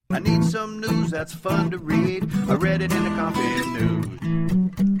I need some news that's fun to read. I read it in the Coffee News.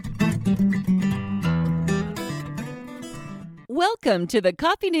 Welcome to the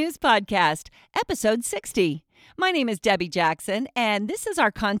Coffee News Podcast, episode 60. My name is Debbie Jackson, and this is our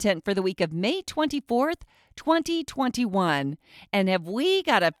content for the week of May 24th, 2021. And have we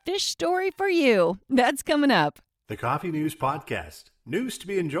got a fish story for you? That's coming up. The Coffee News Podcast. News to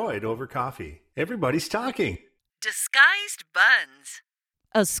be enjoyed over coffee. Everybody's talking. Disguised buns.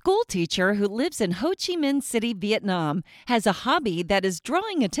 A school teacher who lives in Ho Chi Minh City, Vietnam, has a hobby that is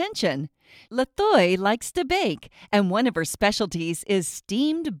drawing attention. Latoy likes to bake, and one of her specialties is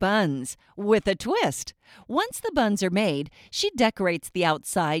steamed buns, with a twist. Once the buns are made, she decorates the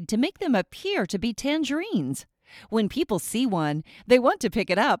outside to make them appear to be tangerines. When people see one, they want to pick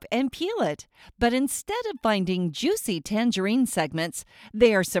it up and peel it. But instead of finding juicy tangerine segments,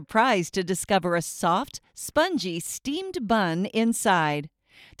 they are surprised to discover a soft, spongy steamed bun inside.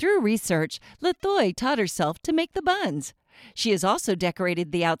 Through research, Latoy taught herself to make the buns. She has also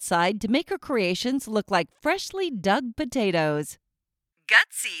decorated the outside to make her creations look like freshly dug potatoes.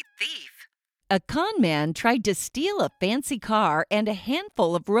 Gutsy thief. A con man tried to steal a fancy car and a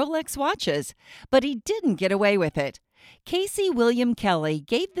handful of Rolex watches, but he didn't get away with it. Casey William Kelly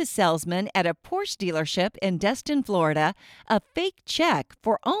gave the salesman at a Porsche dealership in Destin, Florida, a fake check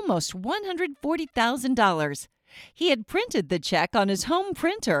for almost $140,000. He had printed the check on his home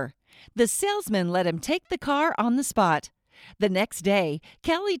printer. The salesman let him take the car on the spot. The next day,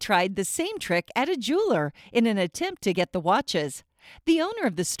 Kelly tried the same trick at a jeweler in an attempt to get the watches. The owner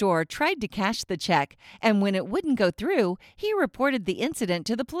of the store tried to cash the check, and when it wouldn't go through, he reported the incident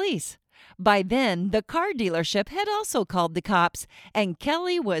to the police. By then, the car dealership had also called the cops, and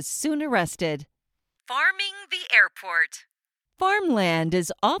Kelly was soon arrested. Farming the airport. Farmland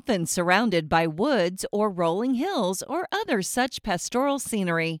is often surrounded by woods or rolling hills or other such pastoral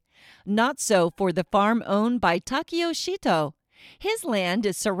scenery. Not so for the farm owned by Takeo Shito. His land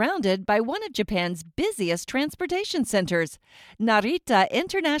is surrounded by one of Japan's busiest transportation centers, Narita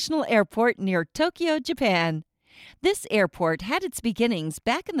International Airport near Tokyo, Japan. This airport had its beginnings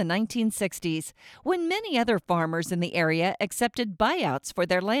back in the 1960s, when many other farmers in the area accepted buyouts for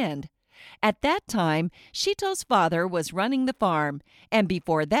their land. At that time, Shito's father was running the farm, and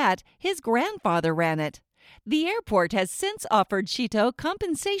before that, his grandfather ran it. The airport has since offered Shito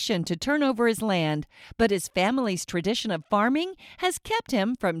compensation to turn over his land, but his family's tradition of farming has kept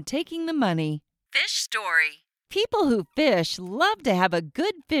him from taking the money. Fish story. People who fish love to have a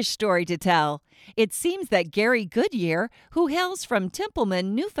good fish story to tell. It seems that Gary Goodyear, who hails from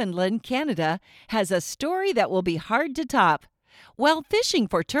Templeman, Newfoundland, Canada, has a story that will be hard to top. While fishing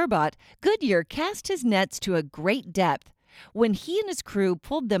for turbot, Goodyear cast his nets to a great depth. When he and his crew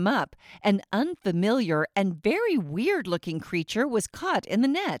pulled them up, an unfamiliar and very weird-looking creature was caught in the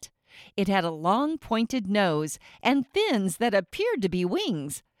net. It had a long, pointed nose and fins that appeared to be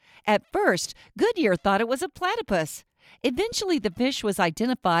wings. At first, Goodyear thought it was a platypus. Eventually, the fish was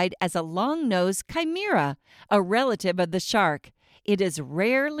identified as a long-nosed chimera, a relative of the shark. It is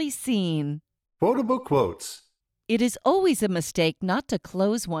rarely seen. Quotable quotes. It is always a mistake not to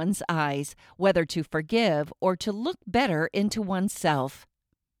close one's eyes, whether to forgive or to look better into oneself.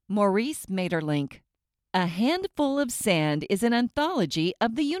 Maurice Maeterlinck. A Handful of Sand is an anthology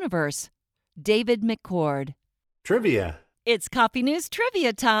of the universe. David McCord. Trivia. It's Coffee News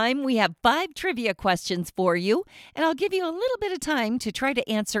Trivia time. We have 5 trivia questions for you, and I'll give you a little bit of time to try to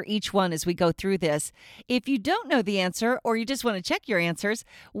answer each one as we go through this. If you don't know the answer or you just want to check your answers,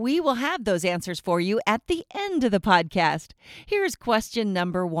 we will have those answers for you at the end of the podcast. Here's question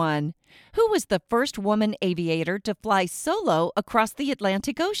number 1. Who was the first woman aviator to fly solo across the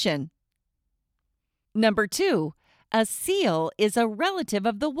Atlantic Ocean? Number 2. A seal is a relative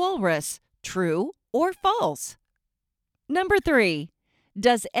of the walrus. True or false? Number 3.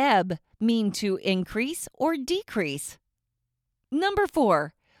 Does ebb mean to increase or decrease? Number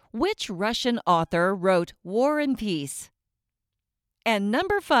 4. Which Russian author wrote War and Peace? And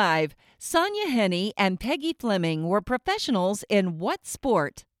number 5. Sonja Henie and Peggy Fleming were professionals in what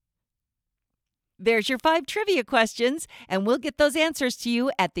sport? There's your 5 trivia questions, and we'll get those answers to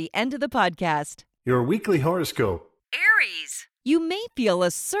you at the end of the podcast. Your weekly horoscope. Aries. You may feel a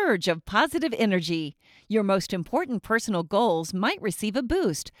surge of positive energy. Your most important personal goals might receive a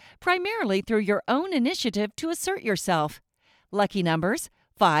boost, primarily through your own initiative to assert yourself. Lucky numbers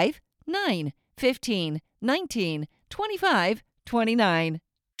 5, 9, 15, 19, 25, 29.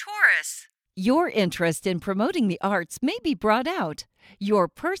 Taurus. Your interest in promoting the arts may be brought out. Your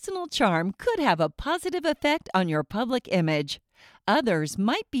personal charm could have a positive effect on your public image. Others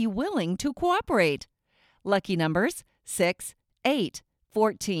might be willing to cooperate. Lucky numbers 6, 8,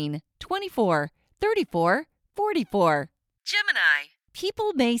 14, 24, 34, 44. Gemini.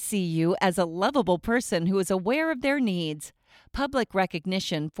 People may see you as a lovable person who is aware of their needs. Public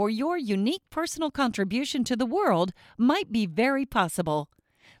recognition for your unique personal contribution to the world might be very possible.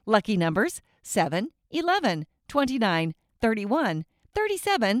 Lucky numbers 7, 11, 29, 31,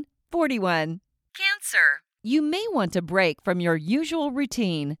 37, 41. Cancer. You may want to break from your usual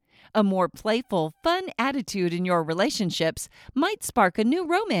routine. A more playful, fun attitude in your relationships might spark a new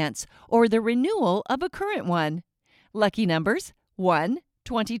romance or the renewal of a current one. Lucky numbers 1,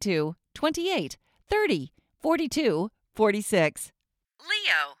 22, 28, 30, 42, 46.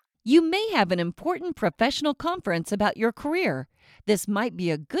 Leo. You may have an important professional conference about your career. This might be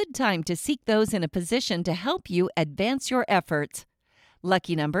a good time to seek those in a position to help you advance your efforts.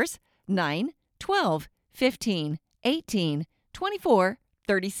 Lucky numbers 9, 12, 15, 18, 24,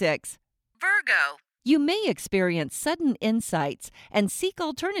 36. Virgo. You may experience sudden insights and seek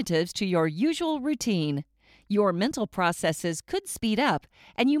alternatives to your usual routine. Your mental processes could speed up,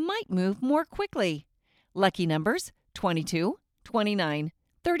 and you might move more quickly. Lucky numbers 22, 29,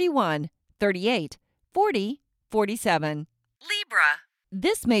 31, 38, 40, 47. Libra.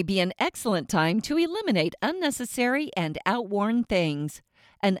 This may be an excellent time to eliminate unnecessary and outworn things.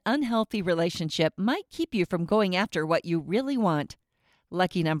 An unhealthy relationship might keep you from going after what you really want.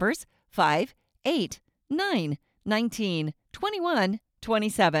 Lucky numbers 5, 8, 9, 19, 21,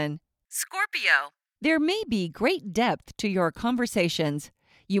 27. Scorpio. There may be great depth to your conversations.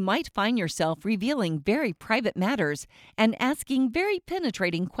 You might find yourself revealing very private matters and asking very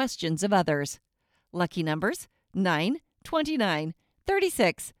penetrating questions of others. Lucky numbers 9, 29,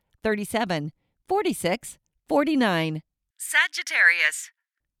 36, 37, 46, 49. Sagittarius.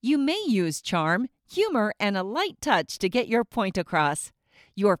 You may use charm, humor, and a light touch to get your point across.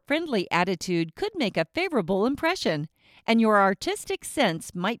 Your friendly attitude could make a favorable impression, and your artistic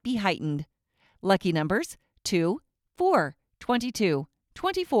sense might be heightened. Lucky numbers 2, 4, 22,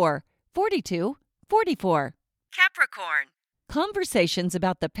 24, 42, 44. Capricorn. Conversations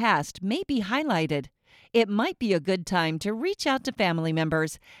about the past may be highlighted. It might be a good time to reach out to family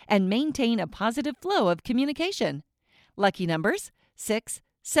members and maintain a positive flow of communication. Lucky numbers 6,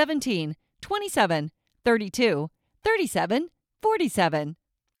 17, 27, 32, 37, 47.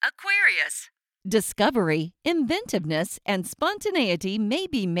 Aquarius. Discovery, inventiveness, and spontaneity may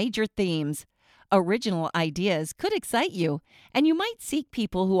be major themes. Original ideas could excite you, and you might seek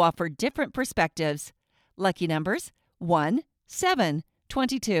people who offer different perspectives. Lucky numbers 1, 7,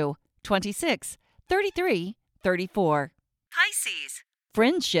 22, 26, 33, 34. Pisces.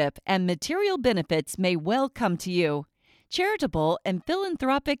 Friendship and material benefits may well come to you. Charitable and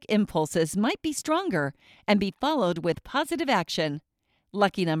philanthropic impulses might be stronger and be followed with positive action.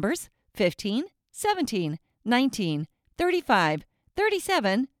 Lucky numbers 15, 17, 19, 35,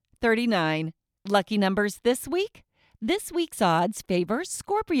 37, 39. Lucky numbers this week? This week's odds favor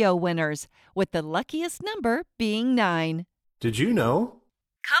Scorpio winners, with the luckiest number being 9. Did you know?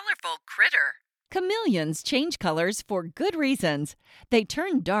 Colorful critter. Chameleons change colors for good reasons. They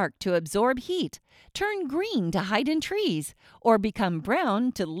turn dark to absorb heat, turn green to hide in trees, or become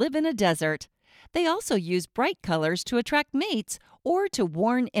brown to live in a desert. They also use bright colors to attract mates or to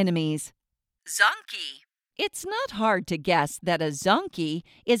warn enemies. Zonkey. It's not hard to guess that a zonkey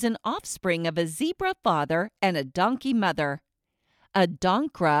is an offspring of a zebra father and a donkey mother. A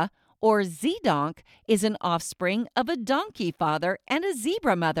donkra or zedonk is an offspring of a donkey father and a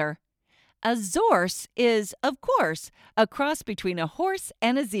zebra mother. A zorse is, of course, a cross between a horse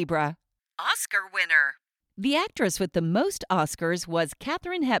and a zebra. Oscar winner. The actress with the most Oscars was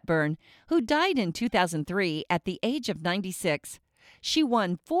Katharine Hepburn, who died in 2003 at the age of 96. She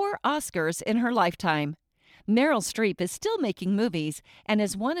won 4 Oscars in her lifetime. Meryl Streep is still making movies and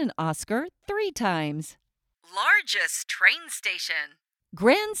has won an Oscar 3 times. Largest train station.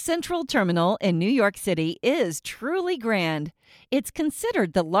 Grand Central Terminal in New York City is truly grand. It's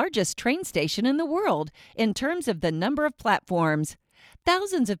considered the largest train station in the world in terms of the number of platforms.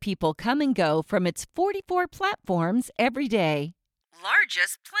 Thousands of people come and go from its 44 platforms every day.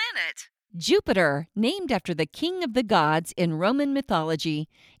 Largest planet. Jupiter, named after the king of the gods in Roman mythology,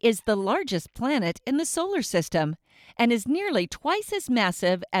 is the largest planet in the solar system and is nearly twice as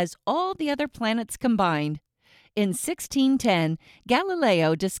massive as all the other planets combined. In 1610,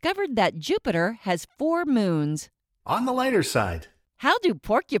 Galileo discovered that Jupiter has 4 moons. On the lighter side. How do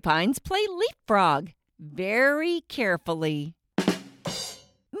porcupines play leapfrog? Very carefully.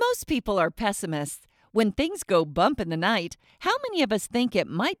 Most people are pessimists. When things go bump in the night, how many of us think it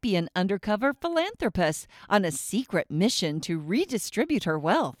might be an undercover philanthropist on a secret mission to redistribute her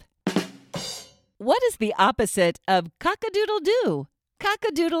wealth? What is the opposite of cock-a-doodle-doo?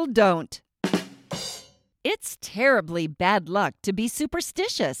 Cock-a-doodle don't. It's terribly bad luck to be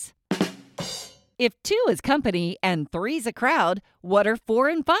superstitious. If 2 is company and 3's a crowd, what are 4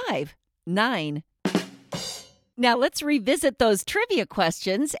 and 5? 9. Now let's revisit those trivia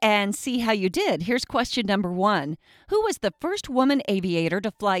questions and see how you did. Here's question number 1. Who was the first woman aviator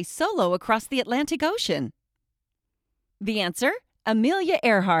to fly solo across the Atlantic Ocean? The answer, Amelia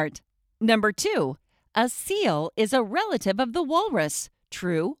Earhart. Number 2. A seal is a relative of the walrus.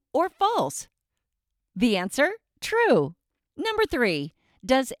 True or false? The answer, true. Number 3.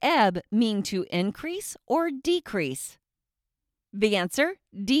 Does ebb mean to increase or decrease? The answer,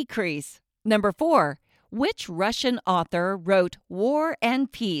 decrease. Number 4. Which Russian author wrote War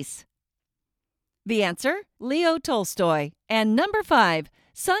and Peace? The answer, Leo Tolstoy. And number 5.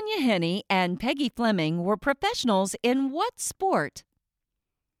 Sonja Henie and Peggy Fleming were professionals in what sport?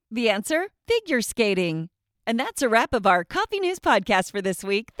 The answer, figure skating. And that's a wrap of our Coffee News podcast for this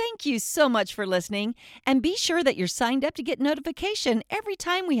week. Thank you so much for listening. And be sure that you're signed up to get notification every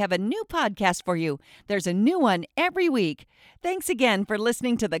time we have a new podcast for you. There's a new one every week. Thanks again for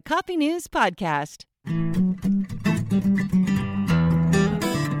listening to the Coffee News podcast.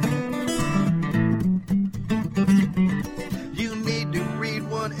 You need to read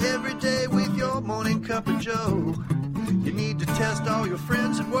one every day with your morning cup of joe. You need to test all your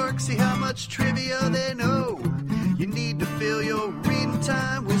friends at work, see how much trivia they know. You need to fill your reading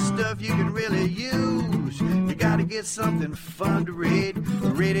time with stuff you can really use. You gotta get something fun to read.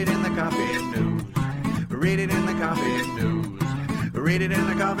 Read it in the Coffee News. Read it in the Coffee News. Read it in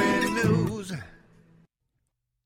the Coffee News.